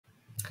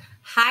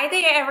Hi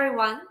there,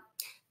 everyone.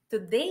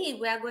 Today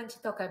we are going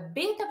to talk a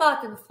bit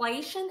about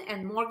inflation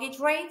and mortgage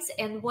rates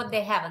and what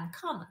they have in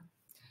common.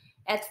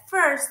 At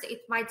first,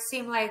 it might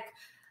seem like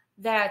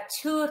they are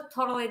two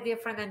totally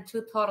different and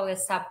two totally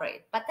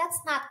separate, but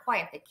that's not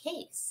quite the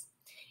case.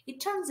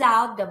 It turns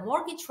out the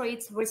mortgage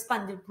rates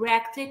respond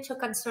directly to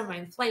consumer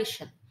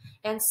inflation,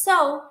 and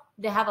so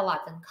they have a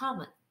lot in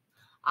common.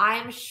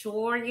 I'm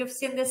sure you've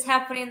seen this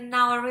happening in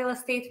our real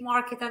estate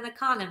market and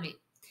economy.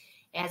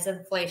 As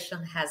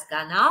inflation has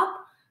gone up,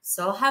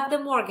 so have the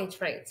mortgage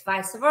rates,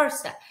 vice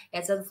versa.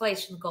 As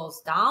inflation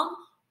goes down,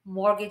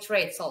 mortgage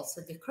rates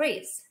also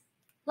decrease.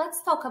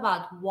 Let's talk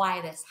about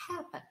why this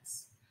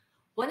happens.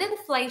 When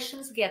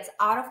inflation gets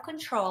out of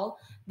control,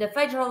 the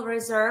Federal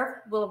Reserve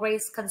will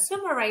raise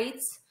consumer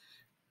rates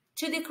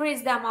to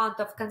decrease the amount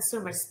of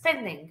consumer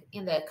spending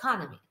in the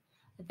economy.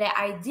 The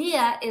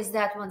idea is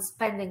that when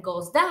spending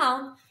goes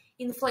down,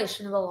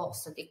 inflation will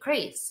also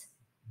decrease.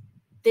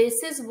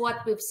 This is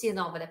what we've seen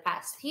over the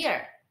past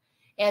year.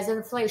 As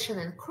inflation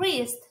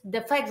increased,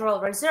 the Federal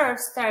Reserve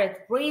started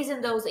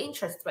raising those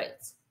interest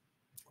rates,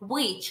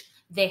 which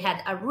they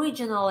had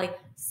originally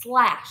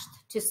slashed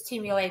to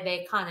stimulate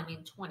the economy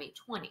in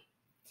 2020.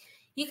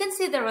 You can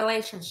see the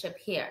relationship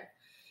here.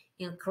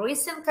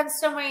 Increasing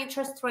consumer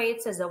interest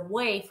rates is a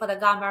way for the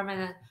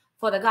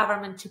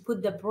government to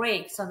put the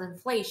brakes on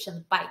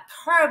inflation by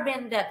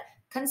curbing that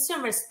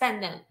consumer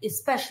spending,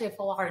 especially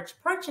for large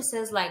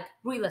purchases like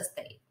real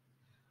estate.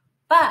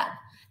 But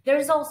there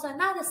is also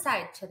another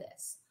side to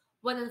this.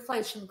 When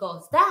inflation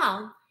goes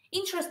down,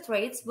 interest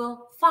rates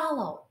will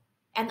follow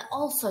and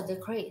also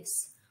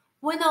decrease.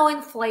 We know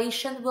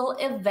inflation will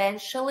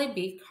eventually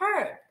be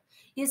curbed,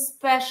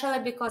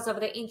 especially because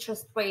of the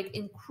interest rate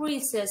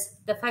increases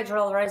the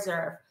Federal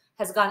Reserve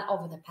has gone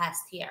over the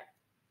past year.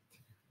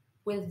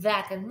 With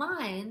that in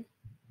mind,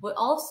 we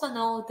also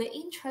know the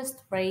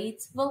interest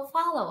rates will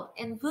follow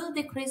and will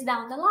decrease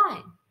down the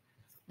line.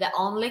 The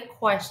only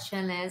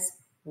question is,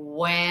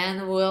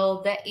 when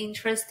will the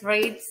interest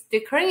rates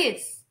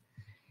decrease?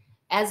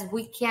 As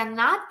we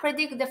cannot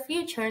predict the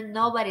future,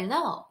 nobody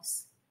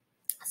knows.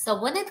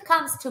 So when it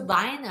comes to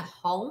buying a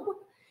home,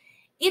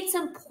 it's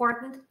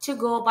important to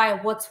go by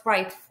what's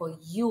right for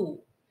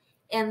you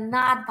and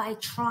not by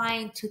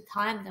trying to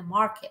time the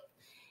market.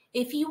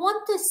 If you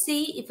want to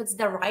see if it's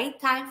the right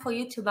time for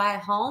you to buy a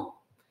home,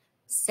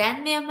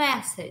 send me a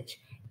message,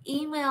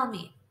 email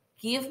me,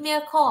 give me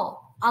a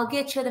call. I'll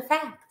get you the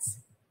facts.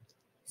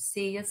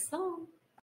 See you soon.